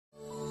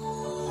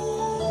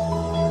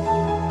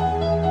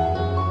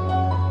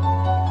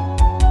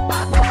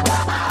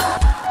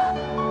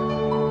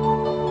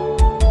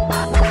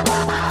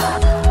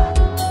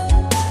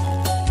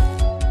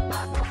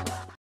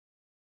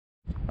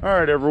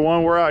Alright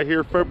everyone, we're out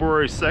here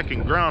February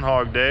 2nd,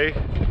 Groundhog Day.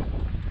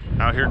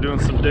 Out here doing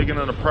some digging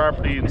on a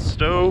property in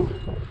Stowe.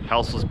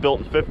 House was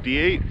built in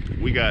 58.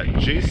 We got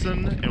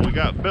Jason and we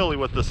got Billy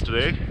with us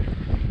today.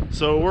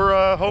 So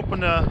we're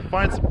hoping to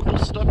find some cool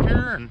stuff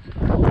here, and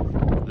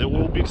there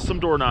will be some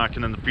door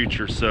knocking in the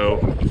future.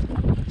 So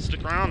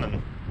stick around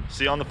and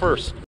see you on the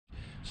first.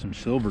 Some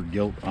silver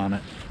gilt on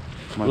it.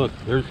 Look,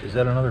 is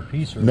that another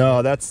piece? Or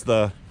no, that's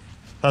how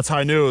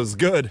I knew it was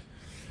good.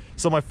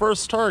 So my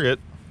first target,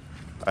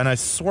 and I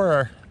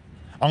swear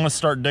I'm gonna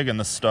start digging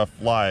this stuff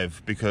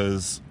live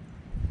because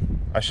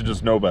I should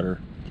just know better.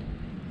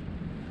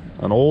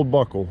 An old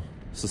buckle,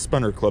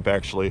 suspender clip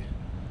actually.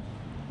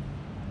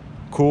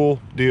 Cool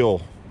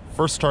deal.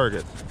 First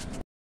target.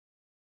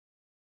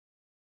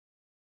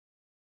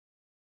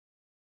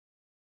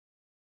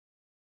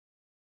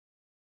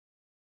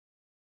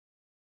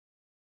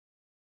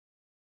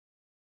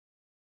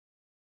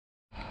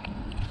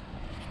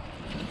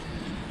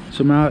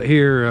 So I'm out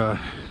here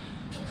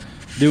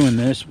doing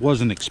this.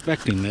 Wasn't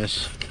expecting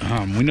this.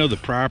 We know the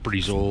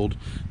property's old.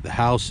 The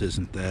house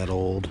isn't that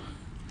old.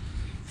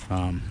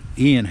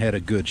 Ian had a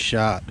good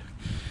shot,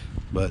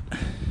 but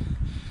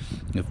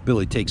if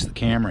Billy takes the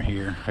camera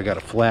here, I got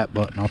a flat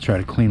button. I'll try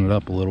to clean it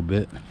up a little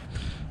bit.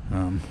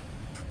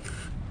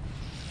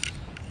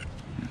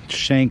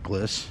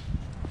 Shankless.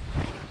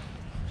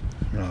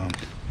 Let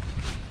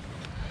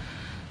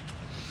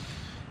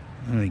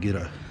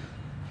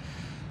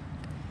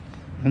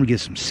me get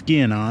some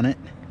skin on it.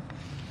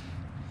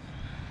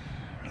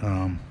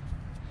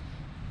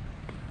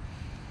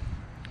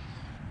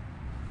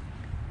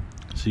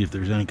 See if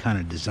there's any kind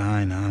of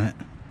design on it.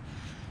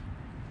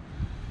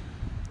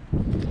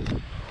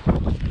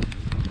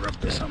 Rub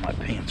this on my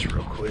pants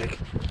real quick.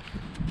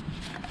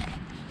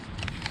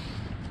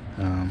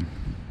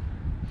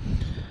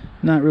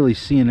 Not really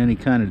seeing any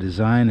kind of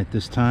design at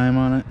this time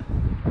on it.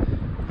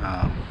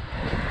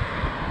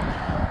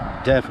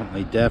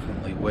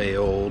 Definitely way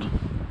old,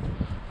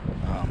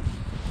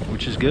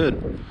 which is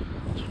good.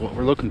 That's what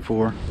we're looking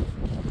for.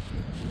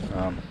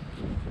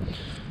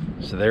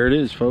 So there it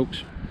is,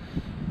 folks.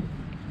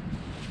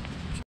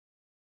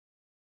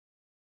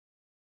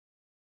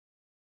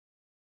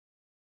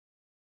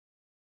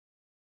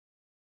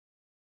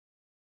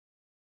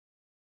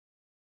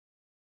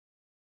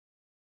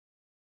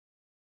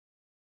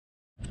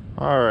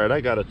 Alright, I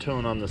got a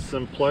tone on the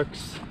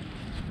Simplex,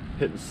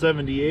 hitting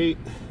 78.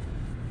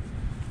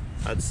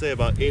 I'd say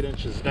about 8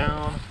 inches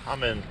down.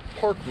 I'm in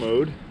park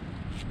mode.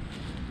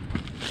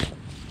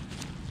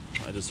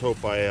 I just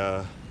hope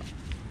I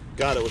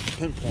got it with the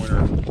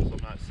pinpointer, so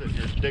I'm not sitting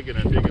here digging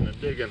and digging and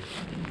digging.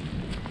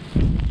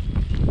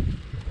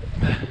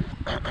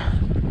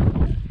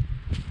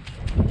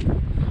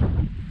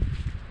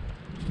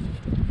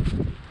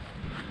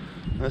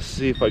 Let's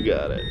see if I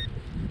got it.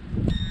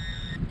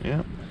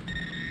 Yep.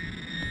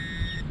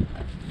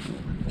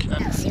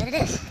 Let's see what it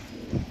is.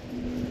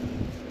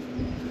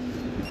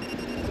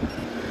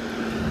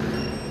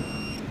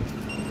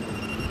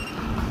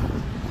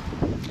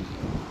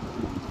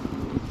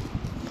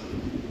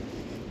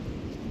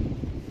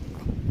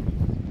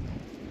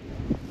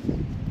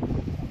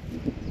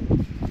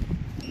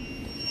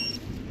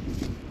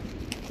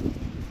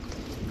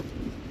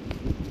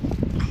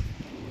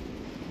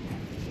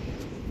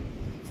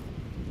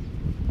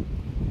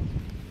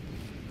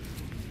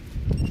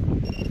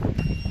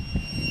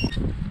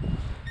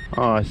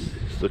 Oh,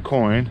 it's a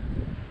coin,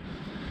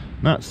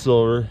 not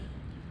silver.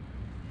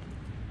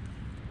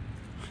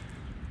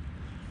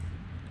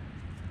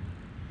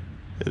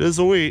 It is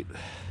a wheat.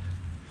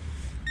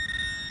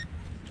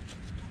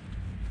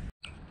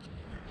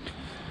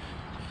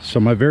 So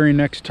my very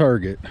next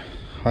target,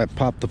 I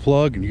popped the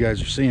plug and you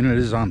guys are seeing it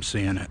as I'm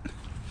seeing it.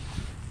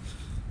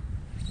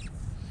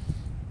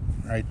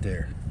 Right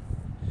there.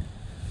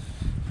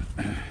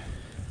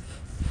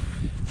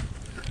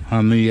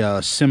 On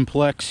the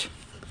Simplex.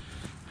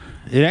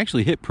 It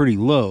actually hit pretty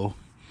low,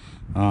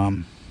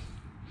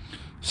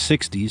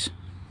 60s.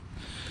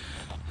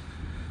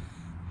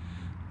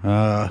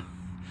 It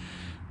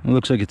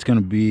looks like it's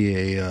gonna be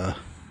a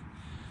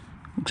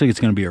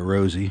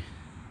Rosie.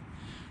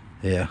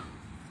 Yeah.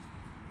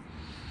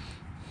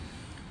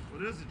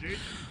 What is it,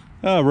 Jason?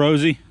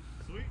 Rosie.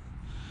 Sweet.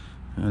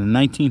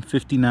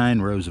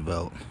 1959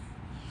 Roosevelt.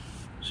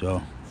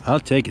 So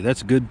I'll take it.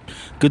 That's a good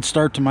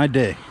start to my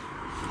day.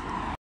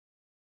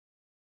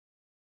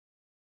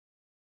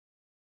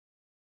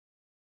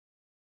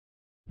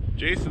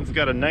 Jason's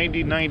got a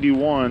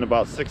 9091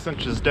 about 6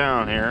 inches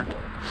down here.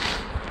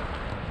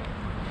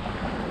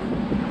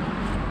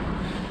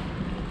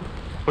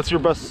 What's your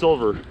best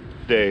silver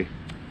day?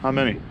 How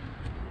many?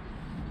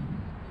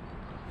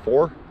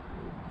 4?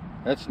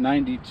 That's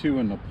 92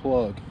 in the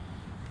plug.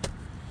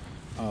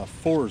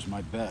 4 is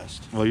my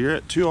best. Well, you're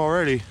at 2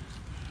 already.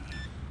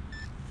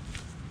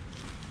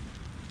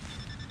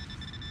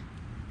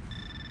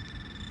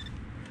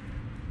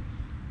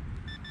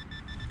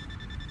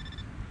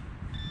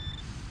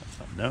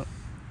 No,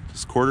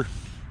 just quarter.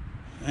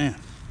 Man.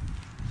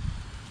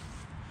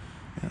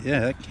 Yeah,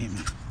 that came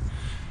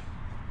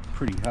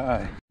pretty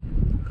high.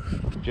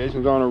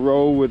 Jason's on a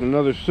roll with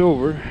another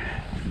silver.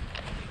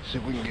 See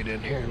if we can get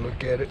in here and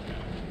look at it.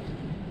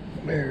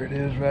 There it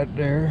is right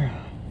there.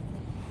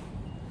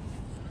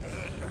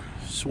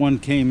 This one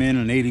came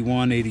in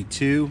 81,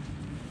 82.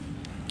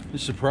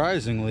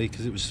 Surprisingly,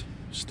 because it was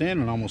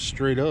standing almost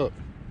straight up.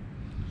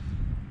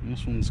 And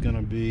this one's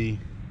gonna be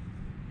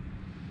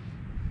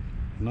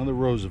another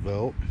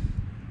Roosevelt,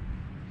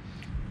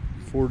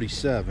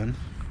 47.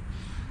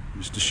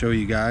 Just to show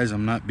you guys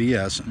I'm not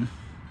BSing.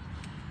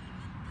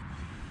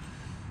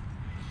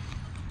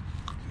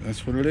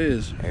 That's what it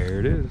is. There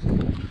it is.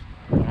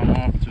 I'm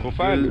off to a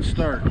find good it.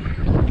 start. Go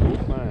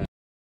find it.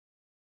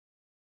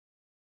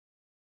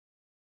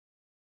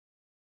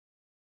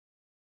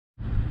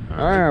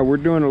 Alright, we're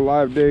doing a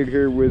live dig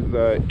here with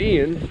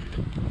Ian.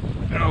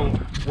 Oh,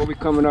 what we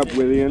coming up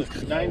with, Ian?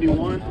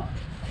 91,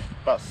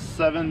 about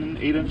 7,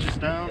 8 inches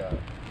down.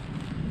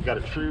 Got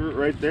a tree root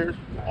right there.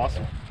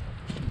 Awesome.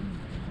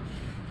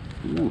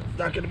 Ooh.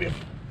 Not gonna be an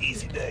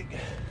easy dig.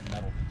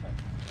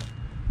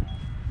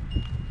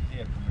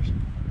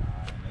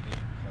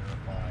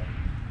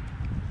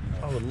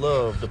 I would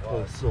love to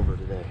pull silver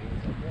today.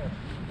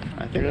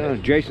 I think Yeah,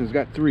 Jason's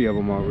got 3 of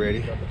them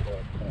already.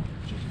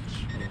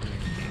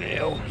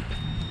 Nail.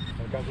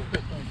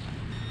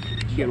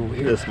 Get over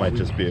here. this might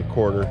just be a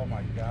quarter.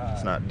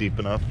 It's not deep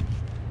enough.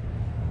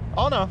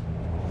 Oh no.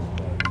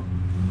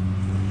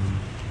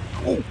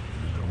 Oh,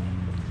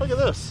 look at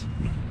this.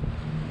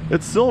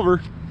 It's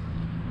silver.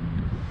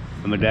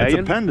 A medallion?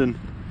 It's a pendant.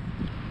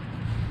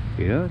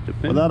 Yeah, it's a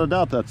pendant. Without a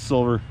doubt, that's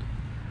silver.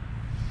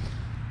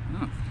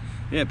 Oh.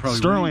 Yeah, it probably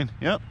Sterling.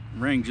 Yep.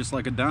 rang just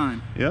like a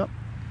dime. Yep.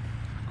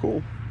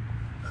 Cool.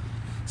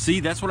 See,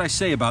 that's what I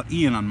say about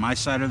Ian on my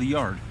side of the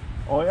yard.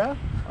 Oh yeah?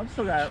 I'm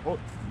still got it. What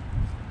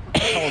the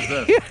hell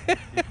is this?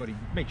 Hey, buddy,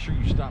 make sure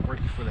you stop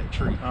right before that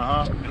tree.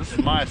 Uh-huh. This is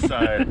my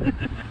side.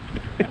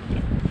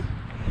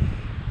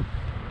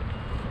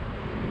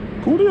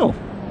 Cool deal.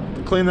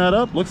 Clean that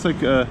up. Looks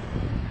like a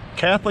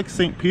Catholic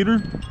St.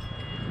 Peter.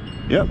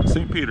 Yep,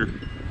 St. Peter.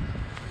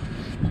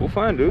 We'll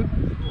find, dude.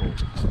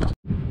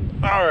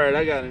 All right,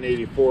 I got an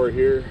 84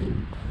 here.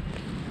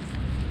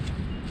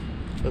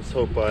 Let's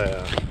hope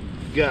I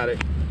got it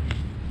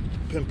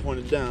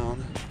pinpointed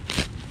down.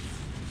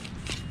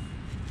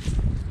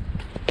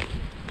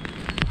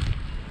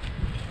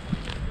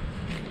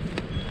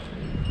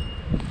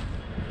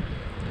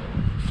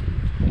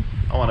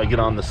 I want to get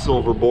on the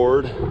silver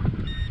board.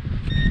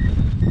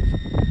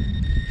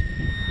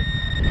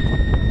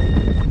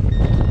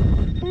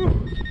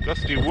 Whew,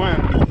 gusty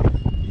wind.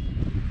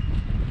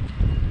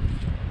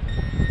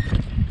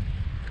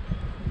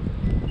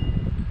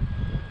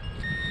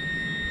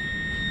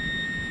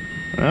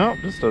 Oh,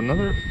 just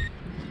another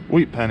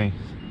wheat penny.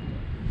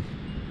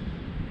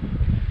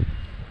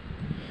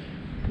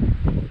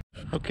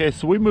 Okay,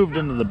 so we moved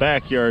into the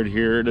backyard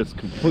here. It is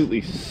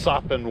completely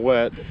sopping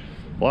wet.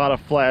 A lot of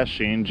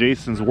flashing.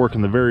 Jason's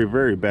working the very,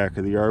 very back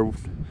of the yard.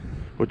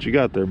 What you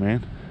got there,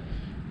 man?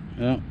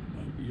 Yeah,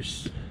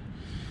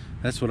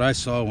 that's what I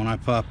saw when I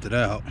popped it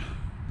out.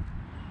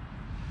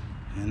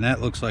 And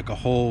that looks like a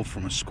hole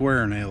from a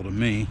square nail to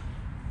me.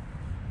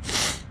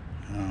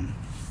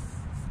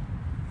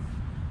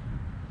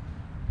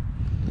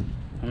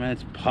 I mean,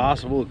 it's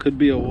possible it could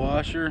be a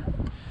washer.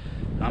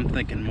 I'm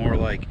thinking more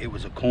like it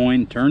was a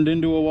coin turned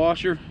into a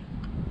washer.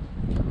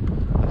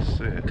 Let's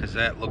see. Because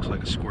that looks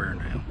like a square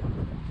nail.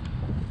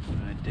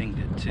 I dinged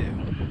it too.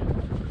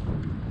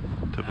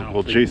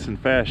 Typical Jason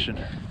fashion.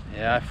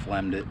 Yeah, I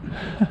flemmed it.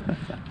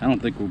 I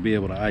don't think we'll be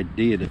able to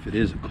ID it if it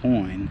is a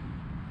coin.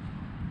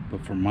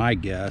 But for my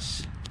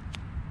guess,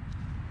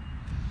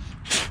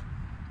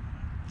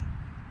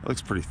 It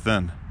looks pretty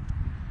thin.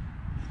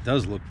 it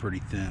does look pretty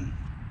thin.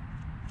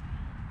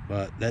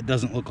 But that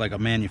doesn't look like a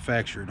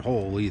manufactured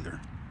hole either.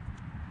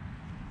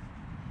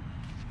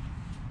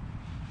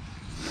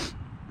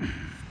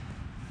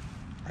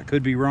 I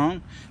could be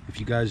wrong. If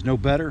you guys know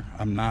better,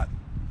 I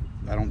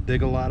don't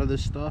dig a lot of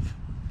this stuff.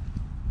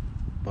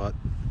 But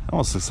It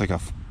almost looks like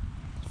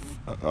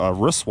a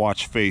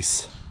wristwatch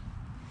face.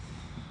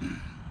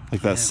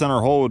 Like that Yeah.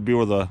 center hole would be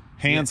where the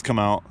hands come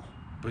out.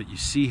 But you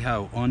see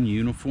how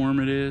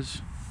ununiform it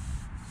is?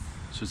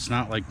 So it's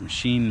not like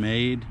machine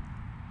made.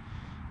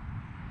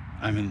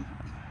 I mean,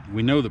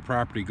 we know the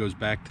property goes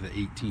back to the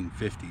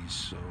 1850s,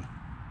 so.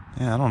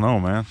 Yeah, I don't know,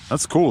 man.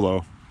 That's cool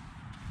though.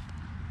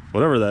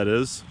 Whatever that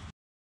is.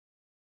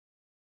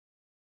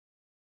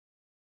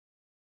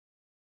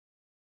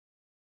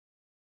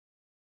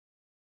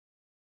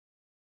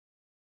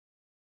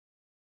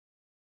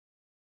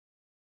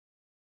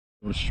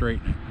 We'll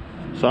straighten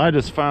it. So I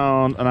just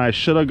found, and I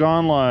should have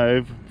gone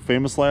live,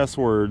 famous last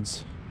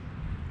words.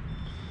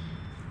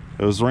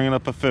 It was ringing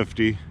up a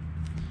 50.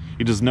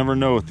 You just never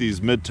know with these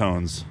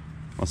midtones.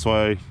 That's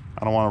why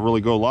I don't want to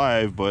really go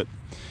live, but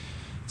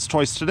it's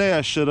twice today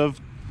I should have.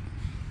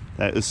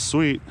 That is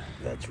sweet.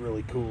 That's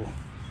really cool.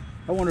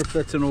 I wonder if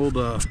that's an old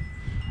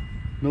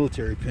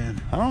military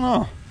pin. I don't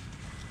know.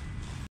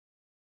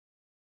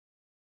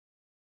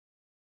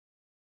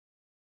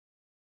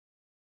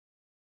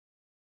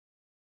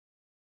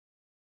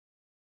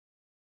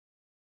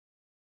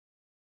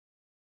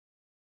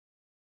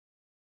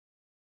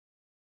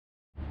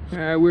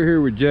 We're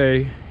here with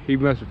Jay. He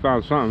must have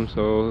found something,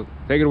 so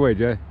take it away,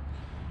 Jay.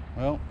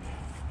 Well,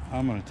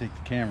 I'm gonna take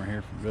the camera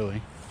here from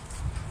Billy.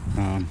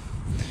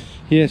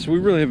 Yeah, so we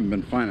really haven't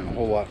been finding a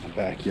whole lot in the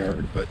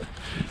backyard, but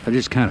I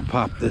just kind of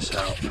popped this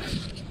out.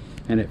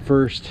 And at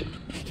first,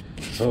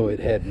 oh, it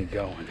had me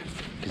going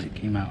because it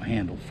came out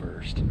handle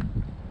first.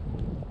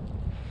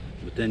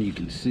 But then you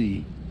can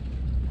see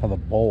how the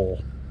bowl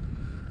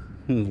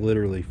is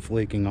literally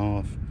flaking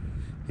off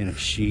in a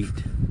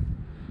sheet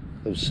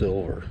of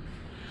silver.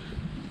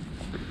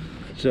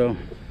 So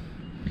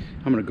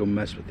I'm gonna go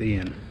mess with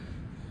Ian,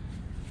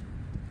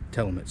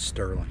 tell him it's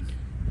sterling,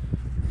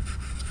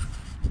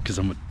 because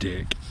I'm a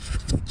dick.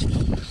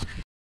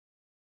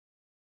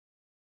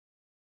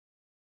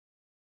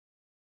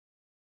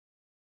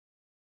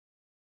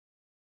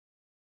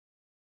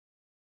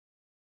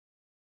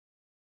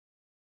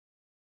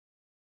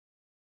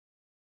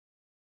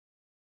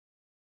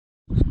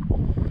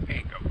 There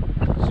you go.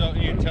 So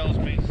Ian tells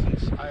me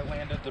since I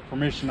landed the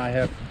permission I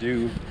have to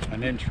do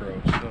an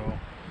intro, so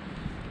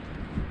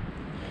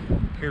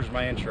here's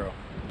my intro.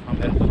 I'm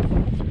headed.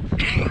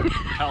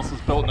 House was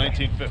built in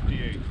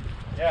 1958.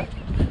 Yeah.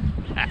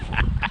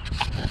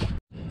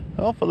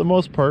 Well, for the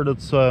most part,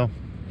 it's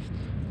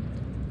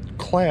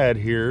clad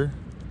here,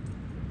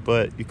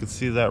 but you can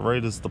see that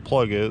right as the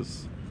plug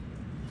is.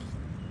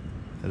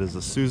 It is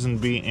a Susan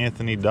B.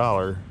 Anthony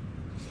dollar,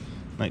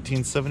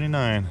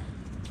 1979.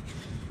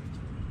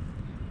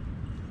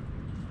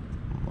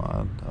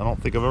 I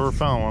don't think I've ever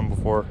found one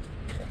before.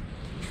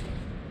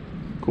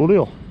 Cool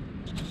deal.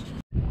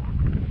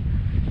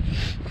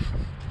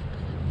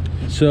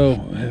 So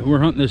we're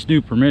hunting this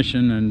new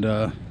permission, and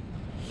I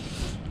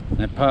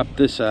popped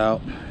this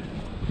out.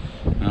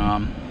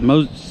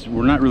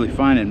 We're not really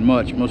finding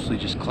much, mostly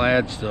just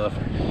clad stuff.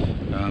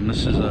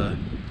 This is a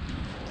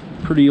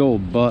pretty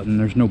old button.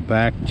 There's no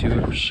back to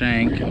it or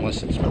shank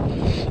unless it's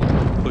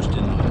pushed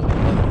in the other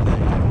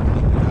thing.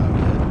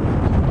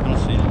 I don't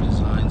see any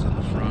designs on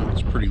the front.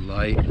 It's pretty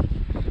light,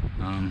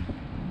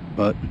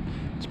 but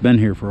it's been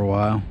here for a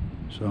while,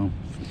 so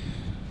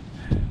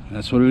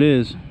that's what it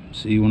is.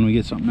 See you when we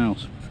get something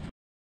else.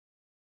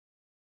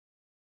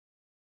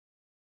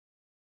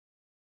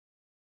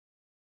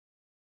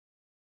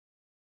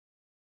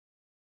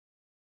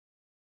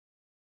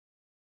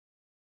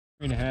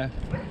 Three and a half.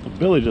 So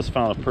Billy just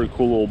found a pretty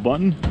cool little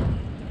button.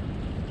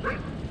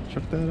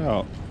 Check that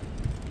out.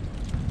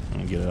 I'm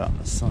gonna get it out in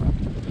the sun.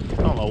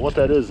 I don't know what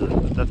that is. If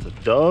that's a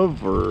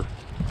dove or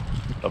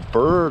a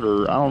bird,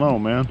 or I don't know,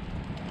 man.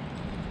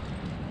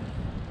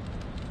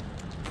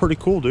 It's pretty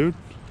cool, dude.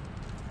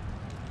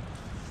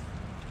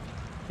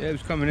 Yeah, it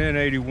was coming in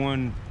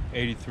 81,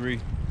 83.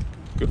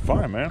 Good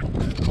find, man.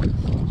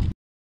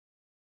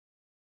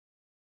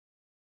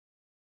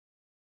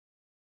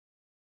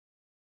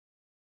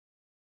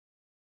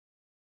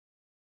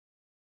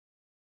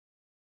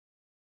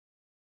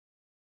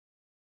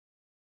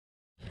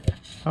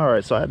 All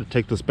right, so I had to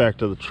take this back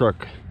to the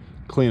truck,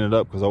 clean it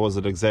up, because I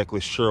wasn't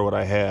exactly sure what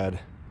I had.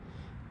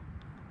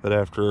 But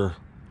after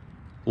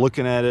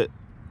looking at it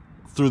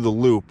through the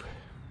loop,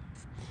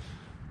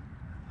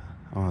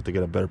 I'll have to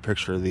get a better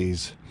picture of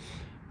these.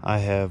 I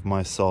have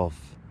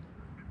myself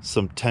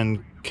some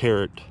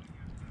 10-carat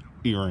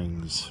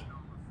earrings.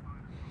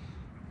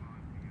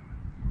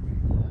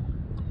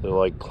 They're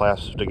like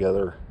clasped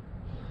together.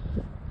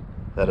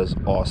 That is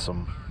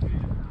awesome.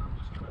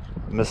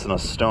 Missing a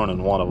stone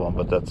in one of them,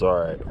 but that's all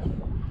right.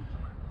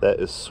 That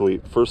is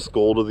sweet. First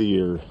gold of the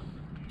year.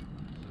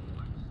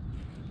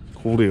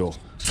 Cool deal.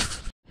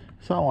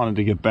 So I wanted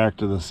to get back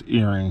to this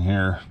earring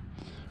here.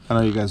 I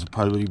know you guys would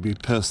probably be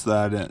pissed that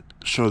I didn't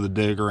show the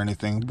dig or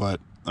anything, but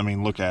I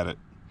mean, look at it.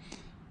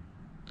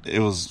 It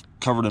was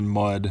covered in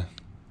mud.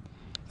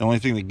 The only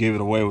thing that gave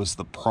it away was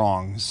the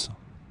prongs.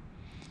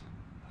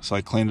 So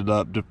I cleaned it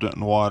up, dipped it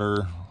in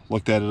water,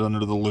 looked at it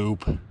under the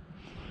loop.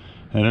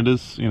 And it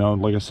is, you know,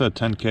 like I said,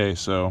 10K.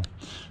 So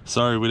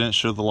sorry we didn't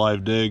show the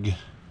live dig.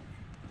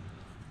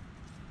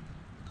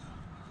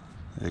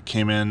 It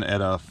came in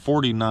at a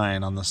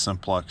 49 on the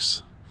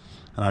Simplex.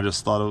 And I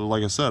just thought it was,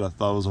 like I said, I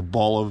thought it was a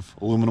ball of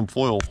aluminum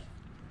foil.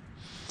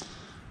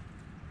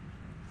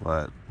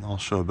 But I'll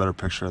show a better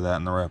picture of that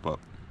in the wrap up.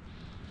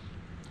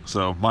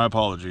 So my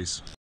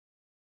apologies.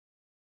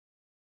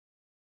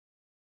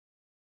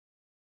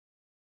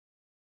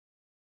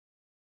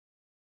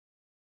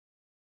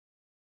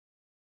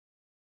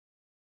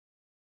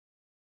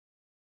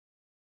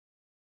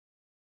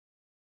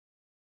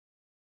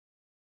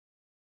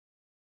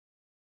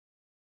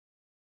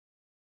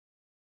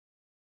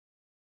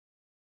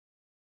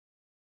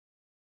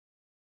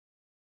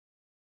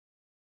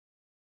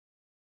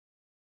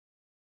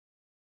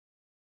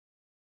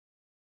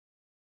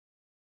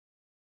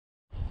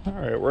 All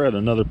right, we're at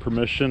another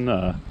permission.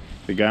 The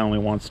guy only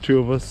wants 2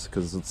 of us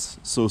because it's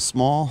so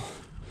small.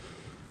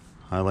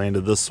 I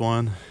landed this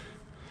one.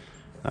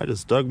 I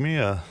just dug me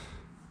a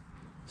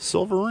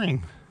silver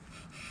ring.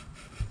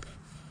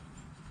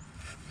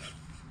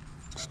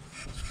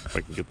 If I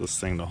can get this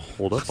thing to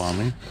hold up on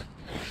me.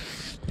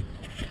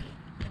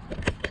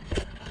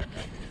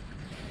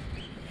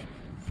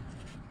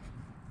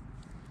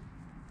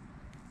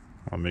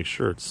 to make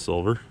sure it's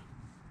silver.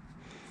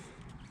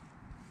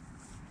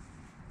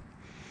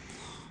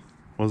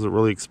 Wasn't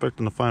really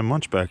expecting to find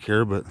much back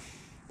here, but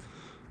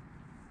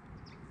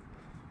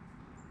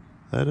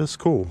that is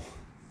cool.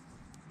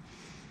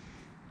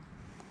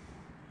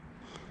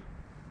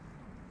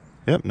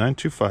 Yep,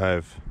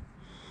 925.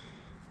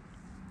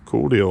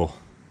 Cool deal.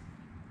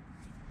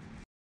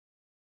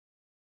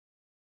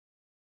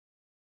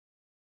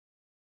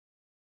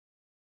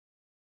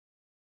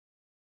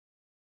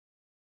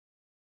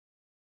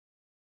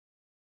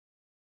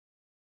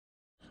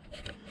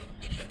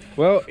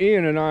 Well,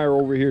 Ian and I are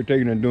over here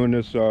taking and doing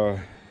this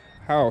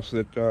house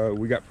that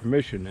we got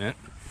permission at.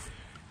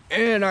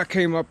 And I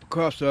came up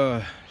across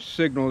a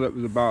signal that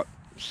was about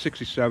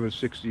 67,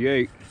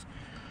 68.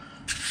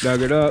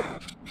 Dug it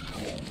up.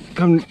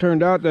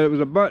 Turned out that it was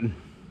a button.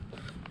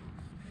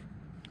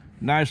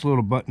 Nice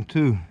little button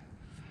too.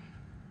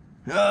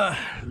 A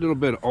little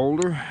bit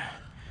older.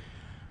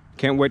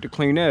 Can't wait to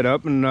clean that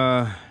up and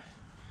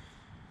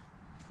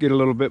get a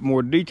little bit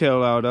more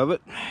detail out of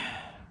it.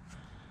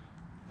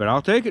 But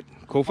I'll take it.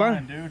 Cool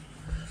find, dude.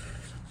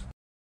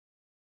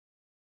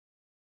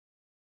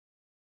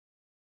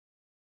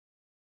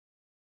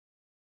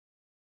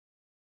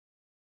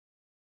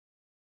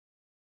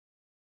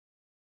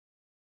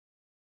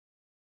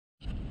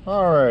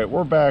 All right,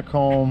 we're back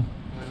home.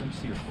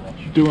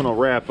 Doing a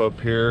wrap up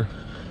here.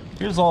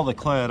 Here's all the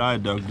clad I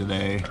dug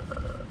today.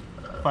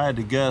 If I had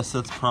to guess,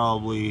 that's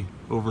probably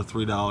over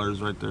 $3.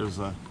 Right there's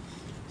a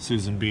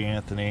Susan B.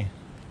 Anthony.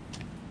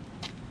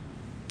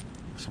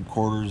 Some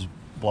quarters,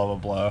 blah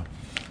blah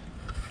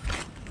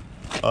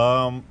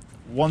blah.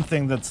 One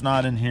thing that's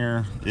not in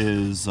here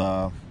is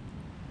the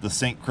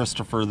St.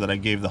 Christopher that I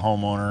gave the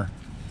homeowner.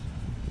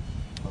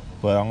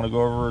 But I'm gonna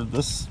go over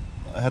this.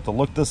 I had to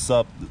look this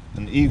up.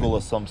 An eagle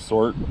of some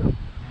sort,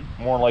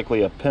 more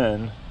likely a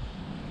pin.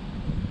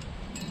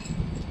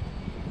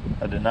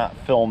 I did not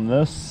film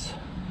this,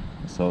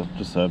 so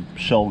just a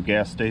Shell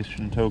gas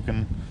station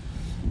token.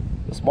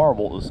 This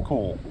marble is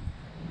cool,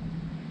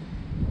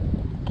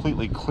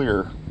 completely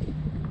clear,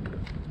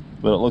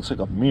 but it looks like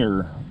a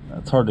mirror.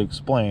 It's hard to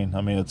explain.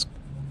 I mean, it's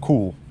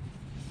cool.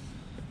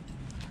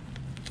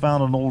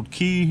 Found an old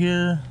key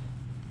here,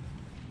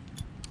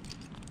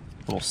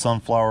 little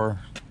sunflower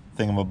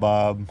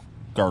thingamabob,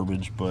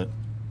 garbage, but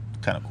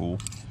kind of cool.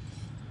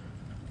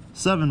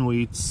 7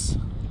 wheats,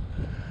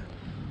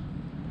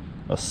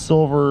 a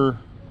silver,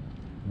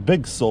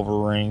 big silver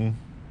ring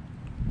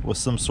with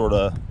some sort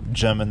of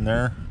gem in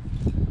there,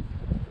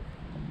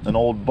 an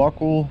old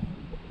buckle,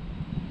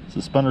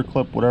 suspender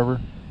clip,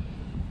 whatever,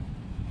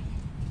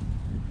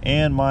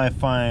 and my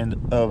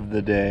find of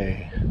the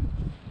day.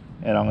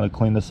 And I'm going to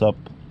clean this up,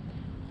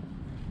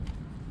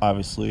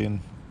 obviously,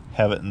 and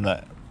have it in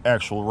the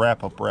actual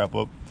wrap-up.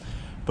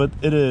 But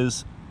it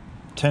is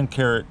 10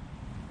 karat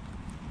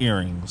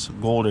earrings,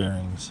 gold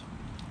earrings.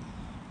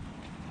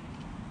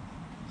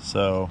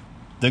 So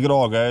dig it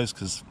all, guys,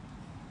 because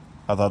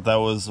I thought that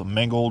was a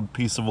mangled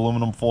piece of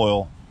aluminum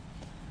foil.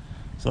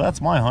 So that's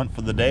my hunt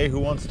for the day. Who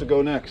wants to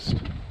go next?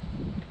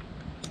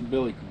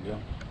 Billy can go.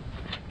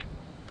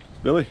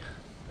 Billy?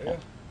 Yeah.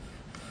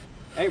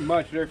 Ain't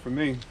much there for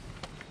me.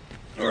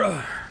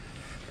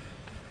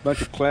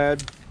 Bunch of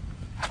clad.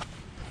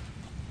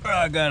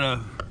 I got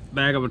a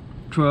back of a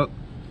truck,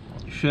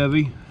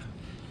 Chevy.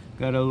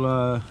 Got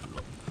a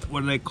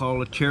what do they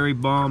call a cherry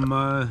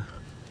bomb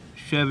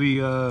Chevy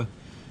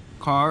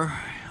car,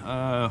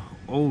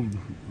 old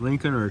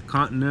Lincoln or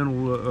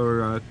Continental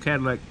or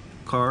Cadillac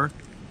car,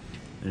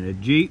 and a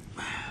Jeep.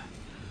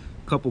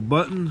 Couple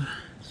buttons,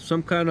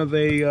 some kind of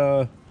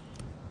a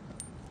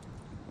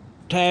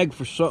tag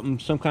for something,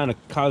 some kind of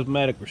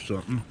cosmetic or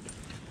something.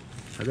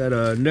 I got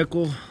a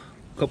nickel,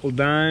 couple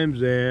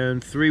dimes,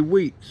 and 3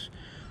 wheats.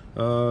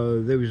 There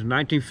was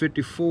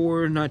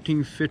 1954,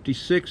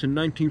 1956, and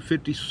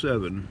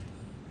 1957.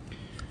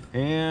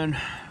 And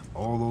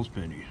all those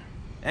pennies.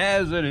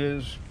 As it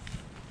is,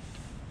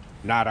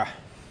 nada.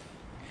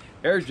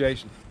 There's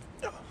Jason.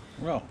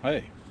 Well,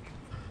 hey.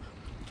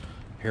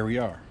 Here we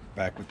are,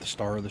 back with the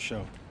star of the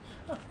show.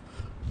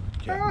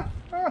 Yeah.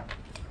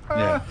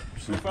 Yeah.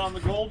 Who found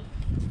the gold?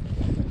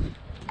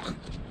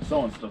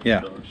 Someone stuff.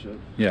 Yeah.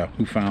 Yeah,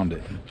 who found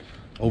it?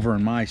 Over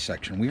in my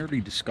section. We already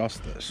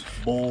discussed this.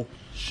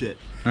 Bullshit.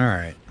 All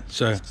right,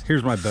 so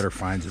here's my better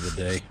finds of the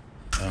day.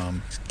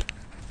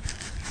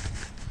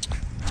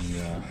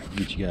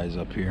 Get you guys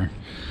up here.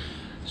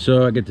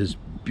 So I get this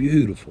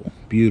beautiful,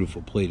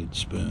 beautiful plated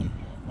spoon.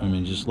 I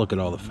mean, just look at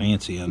all the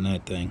fancy on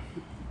that thing.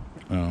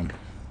 I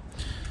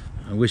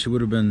wish it would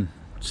have been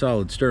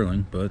solid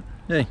sterling, but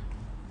hey,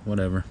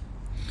 whatever.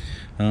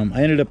 I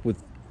ended up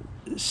with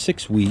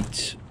 6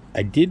 wheats.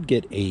 I did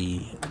get a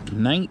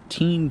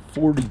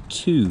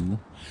 1942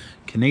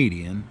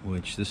 Canadian,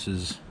 which this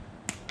is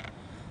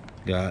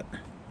got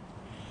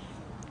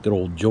good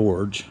old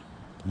George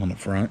on the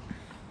front.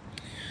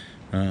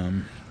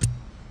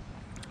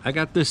 I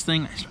got this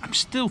thing. I'm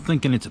still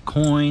thinking it's a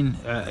coin.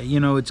 You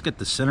know, it's got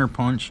the center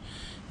punch,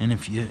 and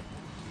if you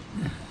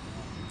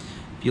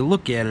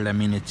look at it, I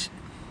mean, it's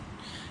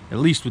at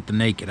least with the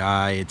naked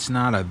eye, it's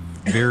not a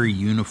very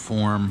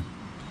uniform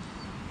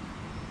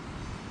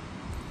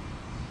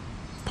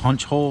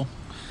punch hole.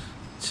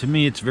 To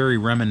me, it's very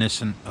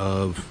reminiscent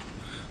of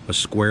a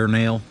square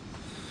nail.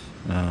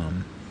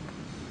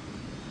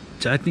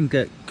 So I think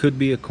that could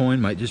be a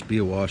coin, might just be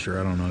a washer,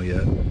 I don't know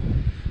yet.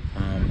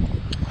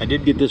 I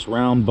did get this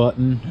round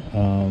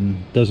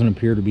button. Doesn't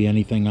appear to be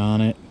anything on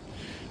it.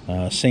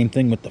 Same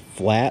thing with the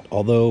flat,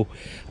 although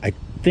I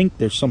think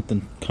there's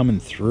something coming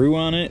through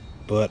on it,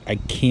 but I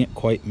can't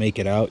quite make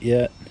it out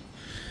yet.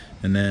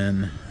 And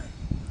then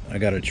I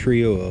got a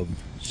trio of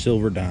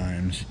silver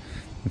dimes,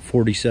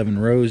 47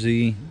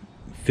 rosy,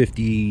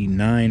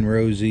 59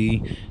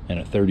 rosy, and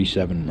a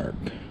 37 Merc.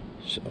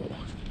 So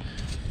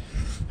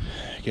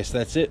I guess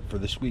that's it for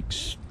this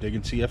week's Dig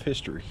and CF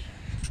history.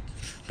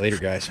 Later,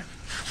 guys.